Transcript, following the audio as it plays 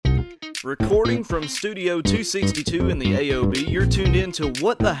Recording from Studio 262 in the AOB, you're tuned in to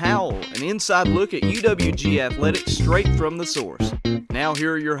What the Howl, an inside look at UWG athletics straight from the source. Now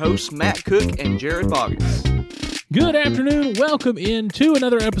here are your hosts, Matt Cook and Jared Boggess. Good afternoon. Welcome into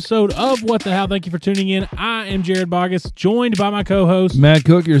another episode of What the Howl. Thank you for tuning in. I am Jared Boggess, joined by my co-host, Matt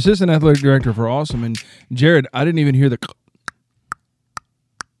Cook, your assistant athletic director for Awesome. And Jared, I didn't even hear the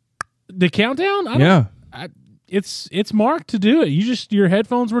countdown. It's marked to do it. Your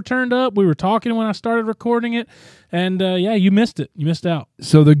headphones were turned up. We were talking when I started recording it, and you missed it. You missed out.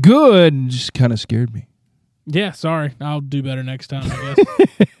 So the good just kind of scared me. Yeah, sorry. I'll do better next time, I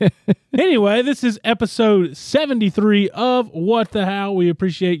guess. Anyway, this is episode 73 of What the Howl. We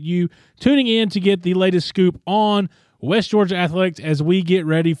appreciate you tuning in to get the latest scoop on West Georgia athletics as we get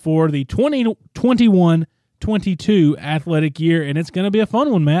ready for the 2021-22 athletic year, and it's going to be a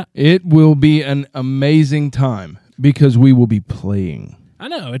fun one, Matt. It will be an amazing time because we will be playing. I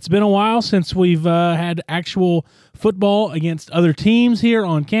know. It's been a while since we've had actual football against other teams here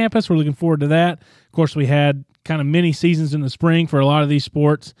on campus. We're looking forward to that. Of course, we had kind of mini seasons in the spring for a lot of these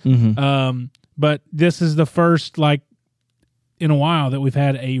sports. Mm-hmm. But this is the first, in a while that we've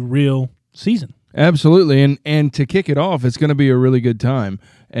had a real season. Absolutely. And to kick it off, it's going to be a really good time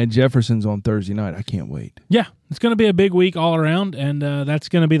at Jefferson's on Thursday night. I can't wait. Yeah, it's going to be a big week all around, and that's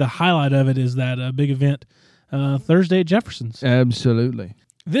going to be the highlight of it is that big event Thursday at Jefferson's. Absolutely.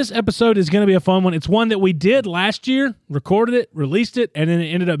 This episode is going to be a fun one. It's one that we did last year, recorded it, released it, and then it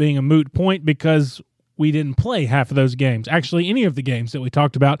ended up being a moot point because we didn't play half of those games, actually any of the games that we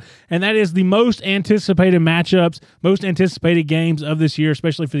talked about, and that is the most anticipated matchups, most anticipated games of this year,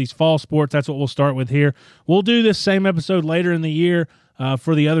 especially for these fall sports. That's what we'll start with here. We'll do this same episode later in the year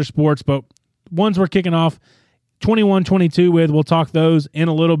for the other sports, but ones we're kicking off 21-22 with, we'll talk those in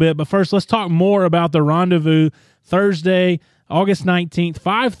a little bit. But first, let's talk more about the Rendezvous Thursday, August 19th,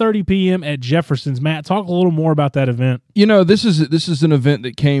 5:30 p.m. at Jefferson's. Matt, talk a little more about that event. You know, this is an event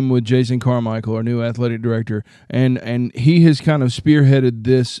that came with Jason Carmichael, our new athletic director, and he has kind of spearheaded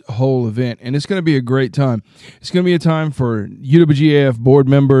this whole event, and it's going to be a great time. It's going to be a time for UWGAF board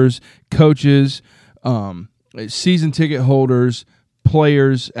members, coaches, season ticket holders,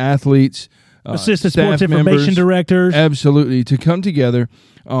 players, athletes, assistant staff sports information members, directors. Absolutely, to come together.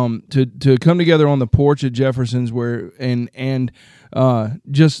 To come together on the porch at Jefferson's and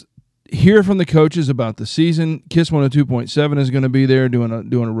just hear from the coaches about the season. KISS 102.7 is going to be there doing a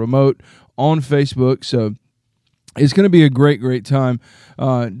remote on Facebook. So it's going to be a great time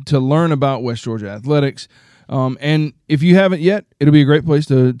to learn about West Georgia athletics. And if you haven't yet, it'll be a great place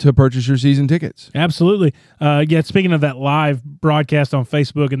to purchase your season tickets. Absolutely. Speaking of that live broadcast on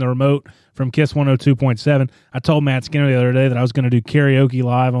Facebook and the remote from KISS 102.7, I told Matt Skinner the other day that I was going to do karaoke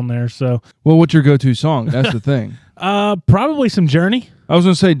live on there. So, well, what's your go-to song? That's the thing. Probably some Journey. I was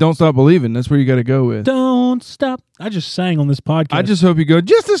going to say, Don't Stop Believing. That's where you got to go with. Don't stop. I just sang on this podcast. I just hope you go,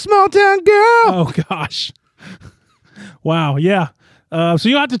 Just a Small Town Girl. Oh, gosh. Wow, yeah. So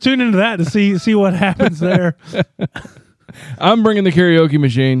you'll have to tune into that to see what happens there. I'm bringing the karaoke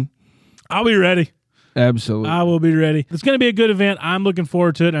machine. I'll be ready. Absolutely. I will be ready. It's going to be a good event. I'm looking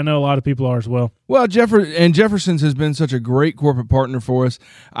forward to it. I know a lot of people are as well. Well, Jefferson's has been such a great corporate partner for us.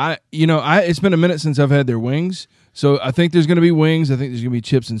 It's been a minute since I've had their wings, so I think there's going to be wings. I think there's going to be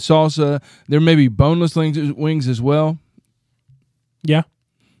chips and salsa. There may be boneless wings as well. Yeah.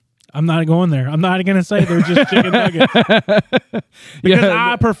 I'm not going there. I'm not going to say they're just chicken nuggets. Because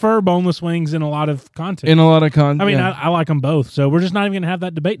I prefer boneless wings in a lot of content. I mean, I like them both. So we're just not even going to have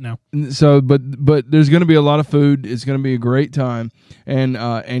that debate now. So, but there's going to be a lot of food. It's going to be a great time, and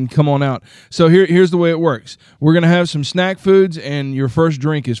come on out. So here's the way it works. We're going to have some snack foods, and your first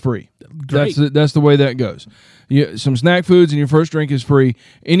drink is free. Great. That's the way that goes. Some snack foods and your first drink is free.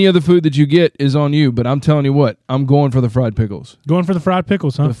 Any other food that you get is on you, but I'm telling you what, I'm going for the fried pickles. Going for the fried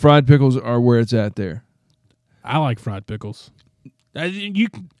pickles, huh? The fried pickles are where it's at there. I like fried pickles. I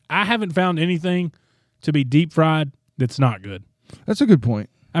haven't found anything to be deep fried that's not good. That's a good point.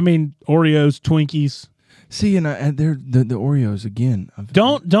 I mean, Oreos, Twinkies. See, and they're the Oreos again.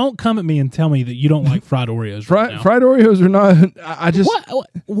 Don't come at me and tell me that you don't like fried Oreos right now. Fried Oreos are not. I just.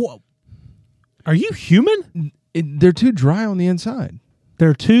 What? Are you human? They're too dry on the inside.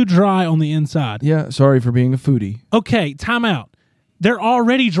 They're too dry on the inside. Yeah, sorry for being a foodie. Okay, time out. They're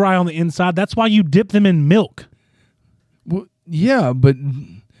already dry on the inside. That's why you dip them in milk. Well, yeah, but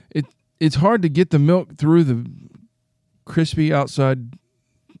it's hard to get the milk through the crispy outside.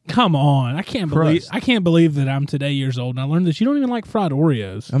 Come on, I can't believe that I'm today years old and I learned this. You don't even like fried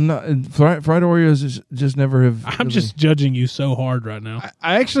Oreos. I'm not fried Oreos. Just never have. I'm just judging you so hard right now.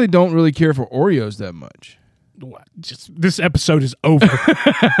 I actually don't really care for Oreos that much. Just this episode is over.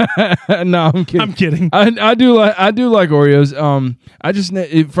 No, I'm kidding. I'm kidding. I do like Oreos.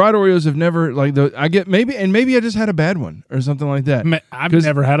 Fried Oreos have never like I get maybe I just had a bad one or something like that. I've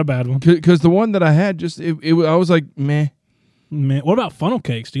never had a bad one. Because the one that I had I was like meh. Man, what about funnel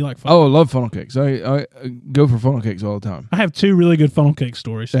cakes? Do you like funnel? Oh, I love funnel cakes. I go for funnel cakes all the time. I have 2 really good funnel cake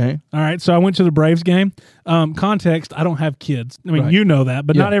stories. Okay. All right, so I went to the Braves game. Context, I don't have kids. I mean, Right. You know that,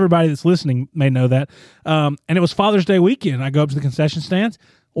 but Yeah. not everybody that's listening may know that. And it was Father's Day weekend. I go up to the concession stands,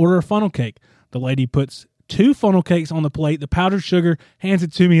 order a funnel cake. The lady puts 2 funnel cakes on the plate, the powdered sugar, hands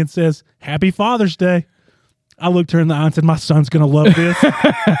it to me and says, "Happy Father's Day." I looked her in the eye and said, "My son's going to love this."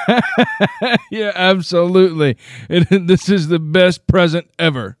 Yeah, absolutely. This is the best present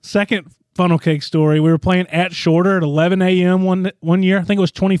ever. Second funnel cake story. We were playing at Shorter at 11 a.m. one year. I think it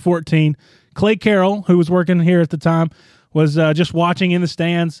was 2014. Clay Carroll, who was working here at the time, was just watching in the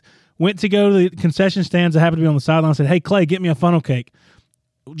stands. Went to go to the concession stands. I happened to be on the sideline. Said, "Hey, Clay, get me a funnel cake."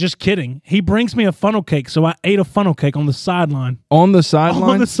 Just kidding. He brings me a funnel cake, so I ate a funnel cake on the sideline. On the sideline?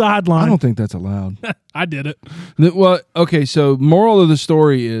 On the sideline. I don't think that's allowed. I did it. Well, okay, so moral of the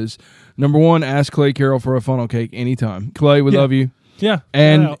story is, number 1, ask Clay Carroll for a funnel cake anytime. Clay, we love you. Yeah.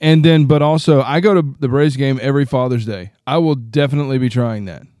 And then, but also, I go to the Braves game every Father's Day. I will definitely be trying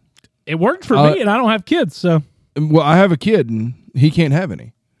that. It worked for me, and I don't have kids, so. Well, I have a kid, and he can't have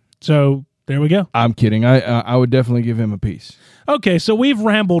any. So there we go. I'm kidding. I would definitely give him a piece. Okay, so we've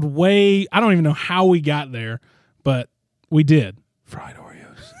rambled way. I don't even know how we got there, but we did. Fried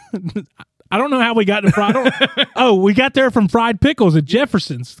Oreos. I don't know how we got to fried. We got there from fried pickles at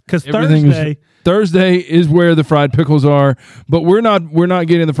Jefferson's because Thursday is where the fried pickles are, but we're not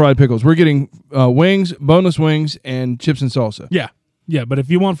getting the fried pickles. We're getting wings, boneless wings, and chips and salsa. Yeah. But if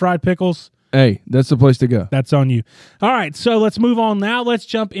you want fried pickles, hey, that's the place to go. That's on you. All right, so let's move on now. Let's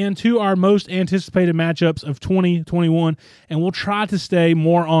jump into our most anticipated matchups of 2021, and we'll try to stay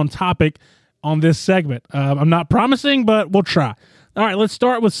more on topic on this segment. I'm not promising, but we'll try. All right, let's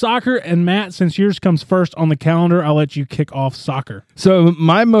start with soccer. And Matt, since yours comes first on the calendar, I'll let you kick off soccer. So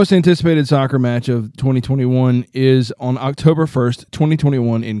my most anticipated soccer match of 2021 is on October 1st,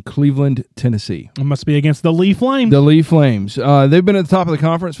 2021 in Cleveland, Tennessee. It must be against the Lee Flames. The Lee Flames. They've been at the top of the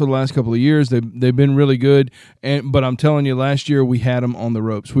conference for the last couple of years. They've been really good. But I'm telling you, last year we had them on the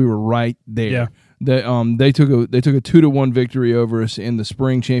ropes. We were right there. Yeah. They took a 2-1 victory over us in the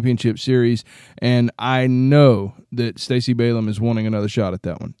spring championship series, and I know that Stacey Balaam is wanting another shot at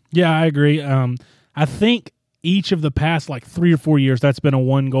that one. Yeah, I agree. I think each of the past 3 or 4 years that's been a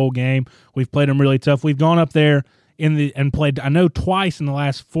 1-goal game. We've played them really tough. We've gone up there and played. I know twice in the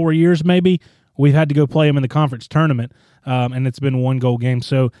last 4 years maybe we've had to go play them in the conference tournament, and it's been a 1-goal game.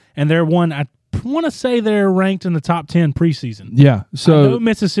 So and they're one. I want to say they're ranked in the top 10 preseason. Yeah, so I know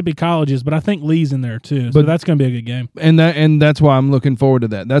Mississippi College is, but I think Lee's in there too. So that's going to be a good game. And that's why I'm looking forward to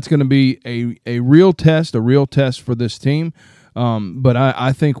that. That's going to be a real test for this team. But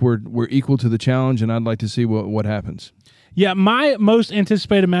I think we're equal to the challenge, and I'd like to see what happens. Yeah, my most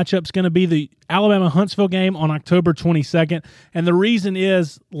anticipated matchup is going to be the Alabama-Huntsville game on October 22nd. And the reason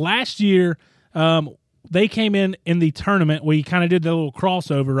is last year they came in the tournament. We kind of did the little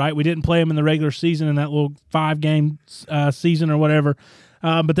crossover, right? We didn't play them in the regular season in that little 5-game season or whatever.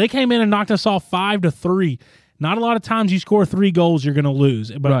 But they came in and knocked us off 5-3. Not a lot of times you score 3 goals, you're going to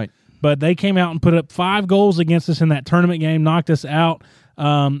lose. Right. But they came out and put up 5 goals against us in that tournament game, knocked us out.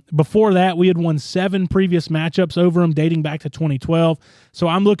 Before that, we had won 7 previous matchups over them dating back to 2012. So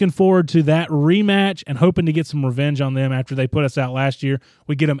I'm looking forward to that rematch and hoping to get some revenge on them after they put us out last year.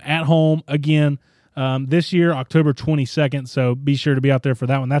 We get them at home again this year, October 22nd. So be sure to be out there for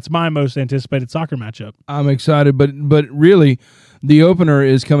that one. That's my most anticipated soccer matchup. I'm excited, but really, the opener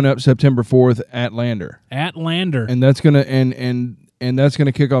is coming up September 4th at Lander. At Lander, and that's gonna and that's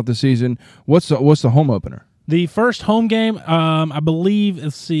gonna kick off the season. What's the home opener? The first home game, I believe.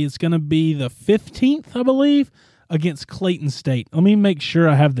 Let's see, it's going to be the 15th, I believe, against Clayton State. Let me make sure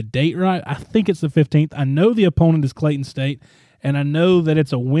I have the date right. I think it's the 15th. I know the opponent is Clayton State, and I know that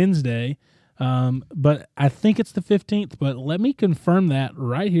it's a Wednesday. But I think it's the 15th, but let me confirm that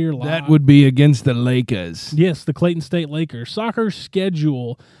right here live. That would be against the Lakers. Yes, the Clayton State Lakers. Soccer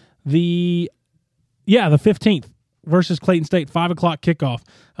schedule, the 15th versus Clayton State, 5 o'clock kickoff.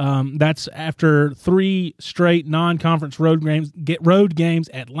 That's after 3 straight non-conference road games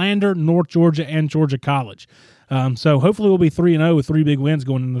at Lander, North Georgia, and Georgia College. So hopefully we'll be 3-0 with 3 big wins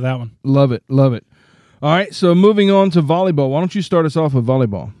going into that one. Love it. All right, so moving on to volleyball. Why don't you start us off with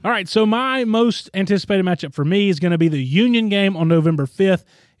volleyball? All right, so my most anticipated matchup for me is going to be the Union game on November 5th.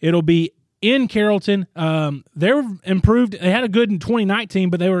 It'll be in Carrollton. They were improved. They had a good in 2019,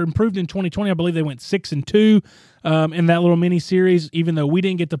 but they were improved in 2020. I believe they went 6-2 in that little mini series, even though we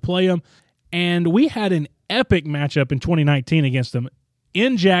didn't get to play them. And we had an epic matchup in 2019 against them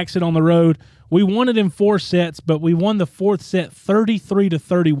in Jackson on the road. We won it in 4 sets, but we won the 4th set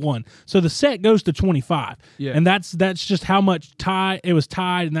 33-31. So the set goes to 25. Yeah. And that's just how much it was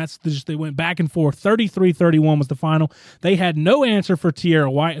tied, and that's just they went back and forth. 33-31 was the final. They had no answer for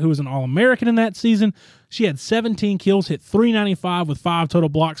Tierra White, who was an All-American in that season. She had 17 kills, hit 395 with 5 total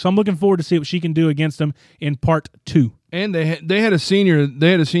blocks. So I'm looking forward to see what she can do against them in part 2. And they had a senior.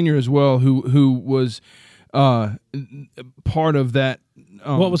 They had a senior as well who was part of that.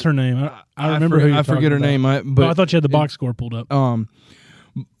 What was her name? I remember who I forget her name. I thought you had the box score pulled up.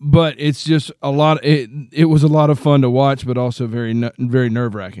 But it's just a lot. It was a lot of fun to watch, but also very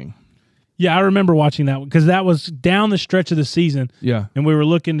nerve wracking. Yeah, I remember watching that because that was down the stretch of the season. Yeah, and we were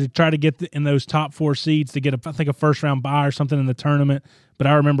looking to try to get in those top 4 seeds to get I think a first round bye or something in the tournament. But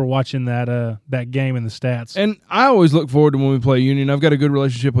I remember watching that game and the stats. And I always look forward to when we play Union. I've got a good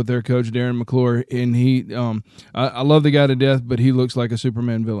relationship with their coach, Darren McClure, and he I love the guy to death, but he looks like a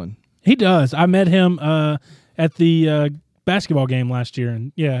Superman villain. He does. I met him at the basketball game last year,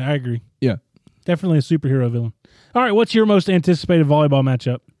 and yeah, I agree. Yeah, definitely a superhero villain. All right, what's your most anticipated volleyball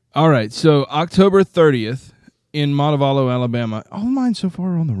matchup? All right, so October 30th in Montevallo, Alabama. All mine so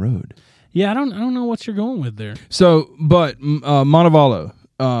far are on the road. Yeah, I don't know what you're going with there. So, but Montevallo,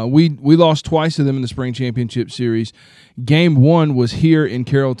 we lost twice to them in the spring championship series. Game 1 was here in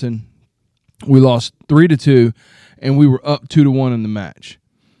Carrollton. We lost 3-2, and we were up 2-1 in the match.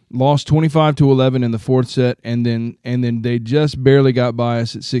 Lost 25-11 in the 4th set, and then they just barely got by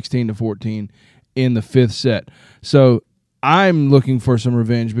us at 16-14 in the 5th set. So I'm looking for some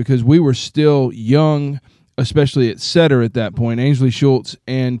revenge because we were still young, especially at setter at that point. Ainsley Schultz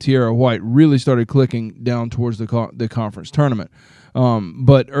and Tierra White really started clicking down towards the conference tournament.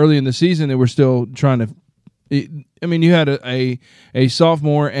 But early in the season, they were still trying to. You had a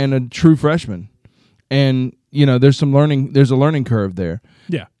sophomore and a true freshman, and there's a learning curve there.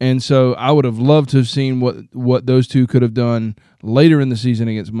 Yeah, and so I would have loved to have seen what those two could have done later in the season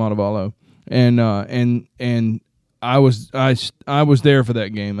against Montevallo, and I was there for that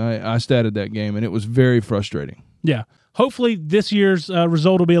game. I statted that game, and it was very frustrating. Yeah. Hopefully this year's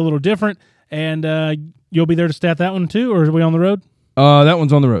result will be a little different, and you'll be there to stat that one too, or are we on the road? That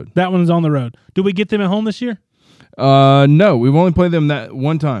one's on the road. That one's on the road. Do we get them at home this year? No, we've only played them that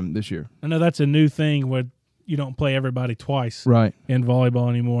one time this year. I know that's a new thing where you don't play everybody twice right in volleyball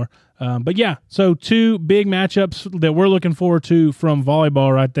anymore. But yeah, so 2 big matchups that we're looking forward to from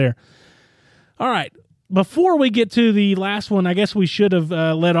volleyball right there. All right. Before we get to the last one, I guess we should have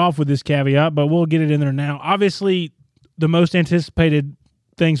led off with this caveat, but we'll get it in there now. Obviously, the most anticipated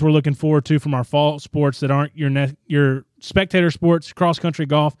things we're looking forward to from our fall sports that aren't your spectator sports, cross-country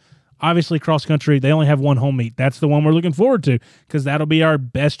golf. Obviously, cross-country, they only have one home meet. That's the one we're looking forward to because that'll be our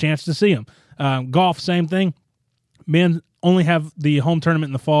best chance to see them. Golf, same thing. Men only have the home tournament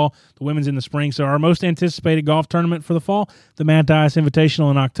in the fall, the women's in the spring. So our most anticipated golf tournament for the fall, the Manti Ice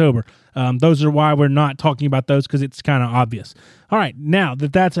Invitational in October. Those are why we're not talking about those because it's kind of obvious. All right, now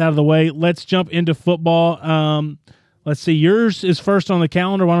that that's out of the way, let's jump into football. Let's see, yours is first on the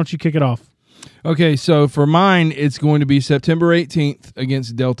calendar. Why don't you kick it off? Okay, so for mine, it's going to be September 18th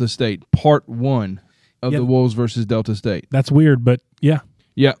against Delta State, part 1 of the Wolves versus Delta State. That's weird, but yeah.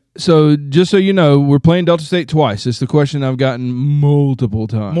 Yeah, so just so you know, we're playing Delta State twice. It's the question I've gotten multiple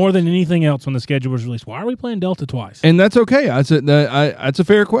times. More than anything else when the schedule was released. Why are we playing Delta twice? And that's okay. That's a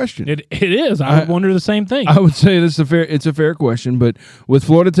fair question. It is. I wonder the same thing. I would say it's a fair question, but with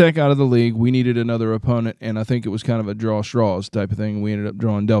Florida Tech out of the league, we needed another opponent, and I think it was kind of a draw straws type of thing. We ended up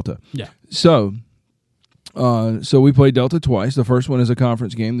drawing Delta. Yeah. So we played Delta twice. The first one is a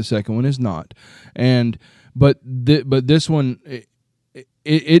conference game. The second one is not. But this one...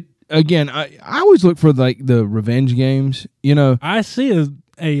 It again. I always look for like the revenge games. I see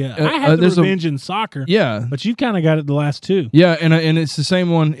I have the revenge in soccer. Yeah, but you kind of got it the last 2. Yeah, and it's the same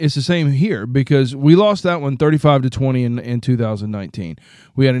one. It's the same here because we lost that one 35-20 in 2019.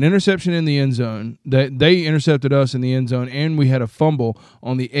 We had an interception in the end zone that they intercepted us in the end zone, and we had a fumble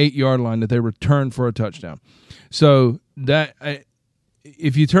on the 8-yard line that they returned for a touchdown. So that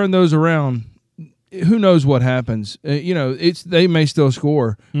if you turn those around. Who knows what happens? They may still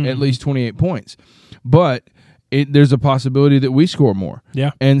score at least 28 points, but there's a possibility that we score more.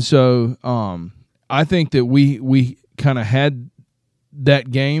 Yeah, and so I think that we kind of had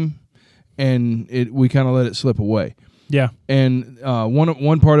that game, and we kind of let it slip away. Yeah, and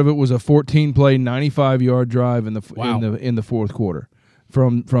one part of it was a 14-play, 95-yard drive in the 4th quarter.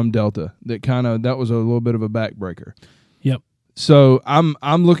 from Delta. That was a little bit of a backbreaker. Yep. So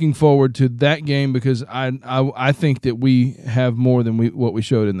I'm looking forward to that game because I think that we have more than what we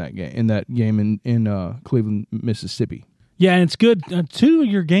showed in that game in Cleveland, Mississippi. Yeah, and it's good. 2 of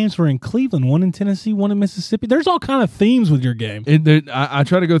your games were in Cleveland, 1 in Tennessee, 1 in Mississippi. There's all kind of themes with your game. I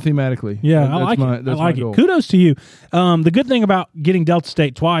try to go thematically. Yeah, I like it. Kudos to you. The good thing about getting Delta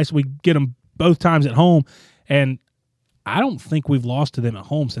State twice, we get them both times at home, and I don't think we've lost to them at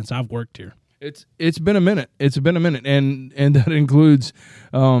home since I've worked here. It's been a minute. And that includes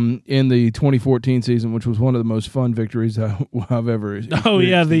in the 2014 season, which was one of the most fun victories I've ever. Oh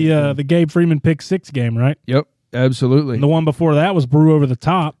yeah, the Gabe Freeman pick 6 game, right? Yep, absolutely. And the one before that was Brew over the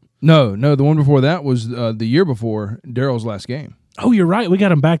top. No, the one before that was the year before Daryl's last game. Oh, you're right. We got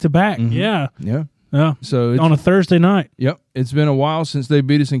them back to back. Yeah. So on a Thursday night. Yep, it's been a while since they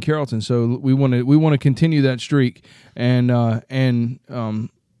beat us in Carrollton, so we want to continue that streak, and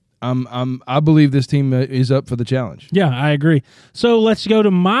I believe this team is up for the challenge. Yeah, I agree. So let's go to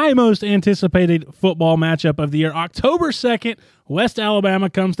my most anticipated football matchup of the year. October 2nd, West Alabama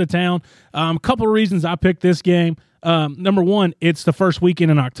comes to town. Couple of reasons I picked this game. Number one, it's the first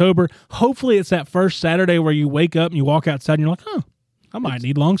weekend in October. Hopefully it's that first Saturday where you wake up and you walk outside and you're like, I might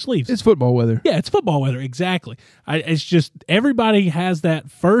need long sleeves. It's football weather. Yeah, it's football weather. Exactly. It's just everybody has that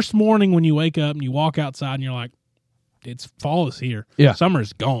first morning when you wake up and you walk outside and you're like, it's fall is here. Yeah.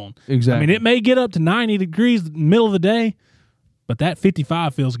 Summer's gone. Exactly. I mean, it may get up to 90 degrees in the middle of the day, but that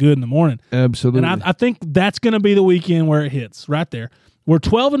 55 feels good in the morning. Absolutely. And I think that's going to be the weekend where it hits right there. We're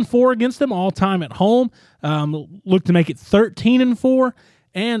 12-4 against them all time at home. Look to make it 13-4.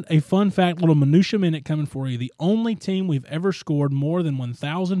 And a fun fact, little minutia minute coming for you. The only team we've ever scored more than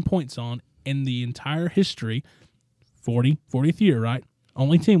 1,000 points on in the entire history, 40th year, right?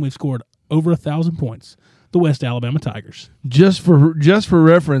 Only team we've scored over 1,000 points. The West Alabama Tigers. Just for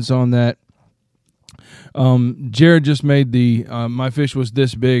reference on that, Jared just made the my fish was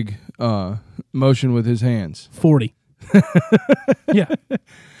this big motion with his hands. 40. Yeah.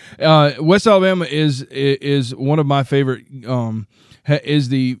 West Alabama is one of my favorite one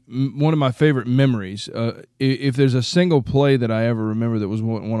of my favorite memories. If there's a single play that I ever remember that was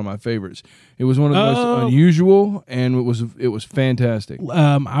one of my favorites, it was one of the most unusual, and it was fantastic.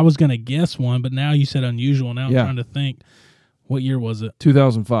 I was going to guess one, but now you said unusual. Now I'm trying to think. What year was it?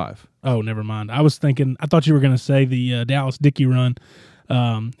 2005. Oh, never mind. I thought you were going to say the Dallas Dickey run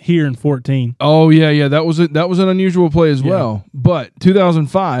here in 14. Oh yeah, that was an unusual play as well. But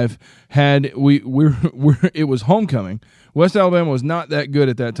 2005 it was homecoming. West Alabama was not that good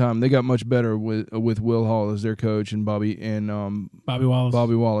at that time. They got much better with Will Hall as their coach and Bobby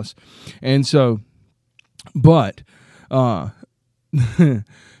Wallace. And so, but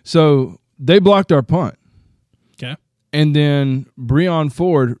so they blocked our punt. Okay. And then Breon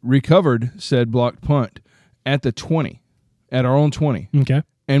Ford recovered said blocked punt at the 20, at our own 20. Okay.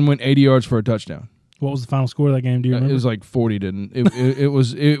 And went 80 yards for a touchdown. What was the final score of that game? Do you remember? It was like 40.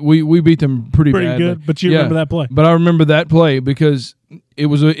 We beat them pretty bad, good. But you remember that play? But I remember that play because it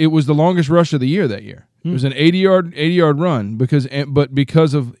was the longest rush of the year that year. It was an 80-yard run because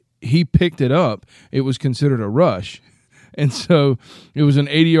of he picked it up, it was considered a rush, and so it was an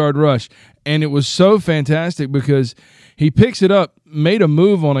 80-yard rush, and it was so fantastic because he picks it up, made a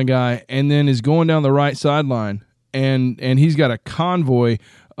move on a guy, and then is going down the right sideline, and he's got a convoy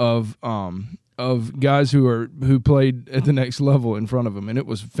of guys who played at the next level in front of him, and it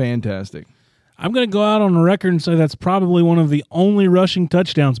was fantastic. I'm going to go out on the record and say that's probably one of the only rushing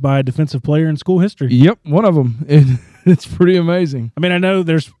touchdowns by a defensive player in school history. Yep, one of them. It's pretty amazing. I mean, I know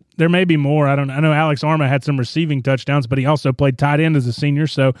there may be more. I know Alex Arma had some receiving touchdowns, but he also played tight end as a senior.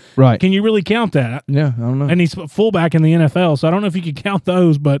 So, right. Can you really count that? Yeah, I don't know. And he's fullback in the NFL, so I don't know if you could count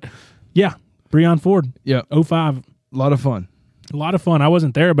those. But yeah, Breon Ford. Yeah, 05. A lot of fun. A lot of fun. I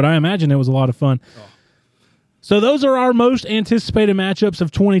wasn't there, but I imagine it was a lot of fun. Oh. So those are our most anticipated matchups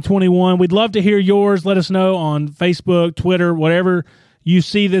of 2021. We'd love to hear yours. Let us know on Facebook, Twitter, whatever you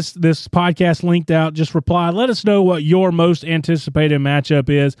see this podcast linked out. Just reply. Let us know what your most anticipated matchup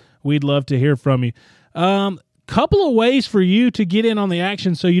is. We'd love to hear from you. Couple of ways for you to get in on the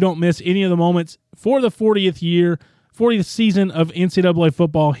action so you don't miss any of the moments for the 40th season of NCAA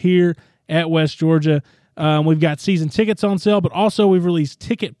football here at West Georgia. We've got season tickets on sale, but also we've released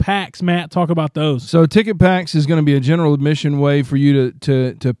ticket packs. Matt, talk about those. So ticket packs is going to be a general admission way for you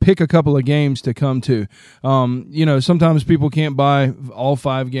to pick a couple of games to come to. Sometimes people can't buy all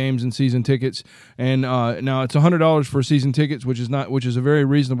 5 games in season tickets, and now it's $100 for season tickets, which is a very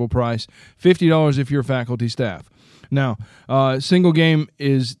reasonable price. $50 if you're faculty staff. Now, single game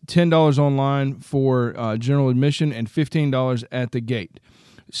is $10 online for general admission and $15 at the gate.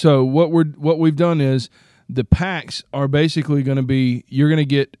 So what we've done is the packs are basically going to be, you're going to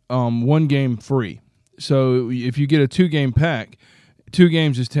get one game free. So if you get a 2-game pack, 2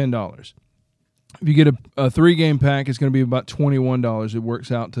 games is $10. If you get a 3-game pack, it's going to be about $21. It works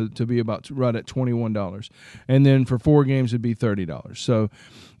out to be about right at $21. And then for 4 games, it'd be $30. So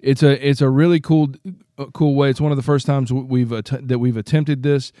it's a really cool way. It's one of the first times we've attempted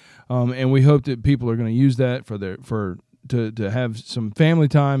this, and we hope that people are going to use that to have some family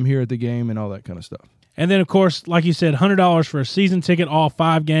time here at the game and all that kind of stuff. And then, of course, like you said, $100 for a season ticket, all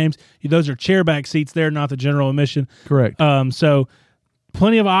 5 games. Those are chairback seats there, not the general admission. Correct. So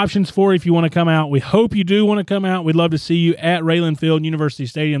plenty of options for you if you want to come out. We hope you do want to come out. We'd love to see you at Rayland Field University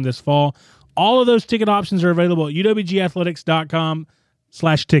Stadium this fall. All of those ticket options are available at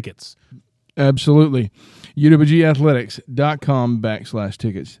uwgathletics.com/tickets. Absolutely.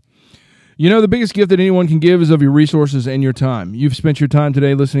 uwgathletics.com/tickets. You know, the biggest gift that anyone can give is of your resources and your time. You've spent your time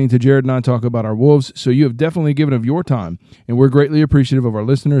today listening to Jared and I talk about our Wolves, so you have definitely given of your time, and we're greatly appreciative of our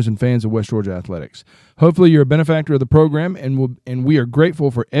listeners and fans of West Georgia athletics. Hopefully you're a benefactor of the program, and we are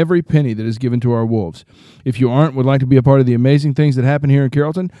grateful for every penny that is given to our Wolves. If you aren't, would like to be a part of the amazing things that happen here in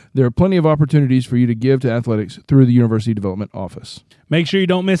Carrollton, there are plenty of opportunities for you to give to athletics through the University Development Office. Make sure you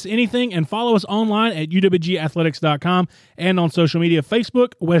don't miss anything and follow us online at uwgathletics.com and on social media,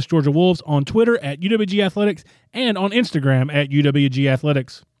 Facebook, West Georgia Wolves, on Twitter at UWG Athletics, and on Instagram at UWG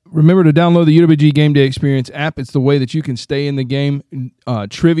Athletics. Remember to download the UWG Game Day Experience app. It's the way that you can stay in the game,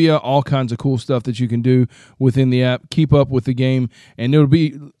 trivia, all kinds of cool stuff that you can do within the app. Keep up with the game, and it'll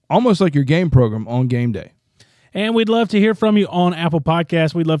be almost like your game program on game day. And we'd love to hear from you on Apple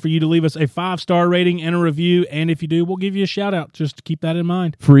Podcasts. We'd love for you to leave us a 5-star rating and a review. And if you do, we'll give you a shout out. Just keep that in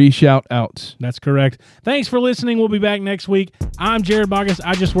mind. Free shout outs. That's correct. Thanks for listening. We'll be back next week. I'm Jared Boggess.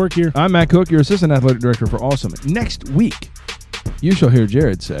 I just work here. I'm Matt Cook, your Assistant Athletic Director for Awesome. Next week, you shall hear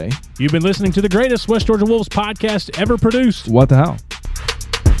Jared say, You've been listening to the greatest West Georgia Wolves podcast ever produced. What the hell?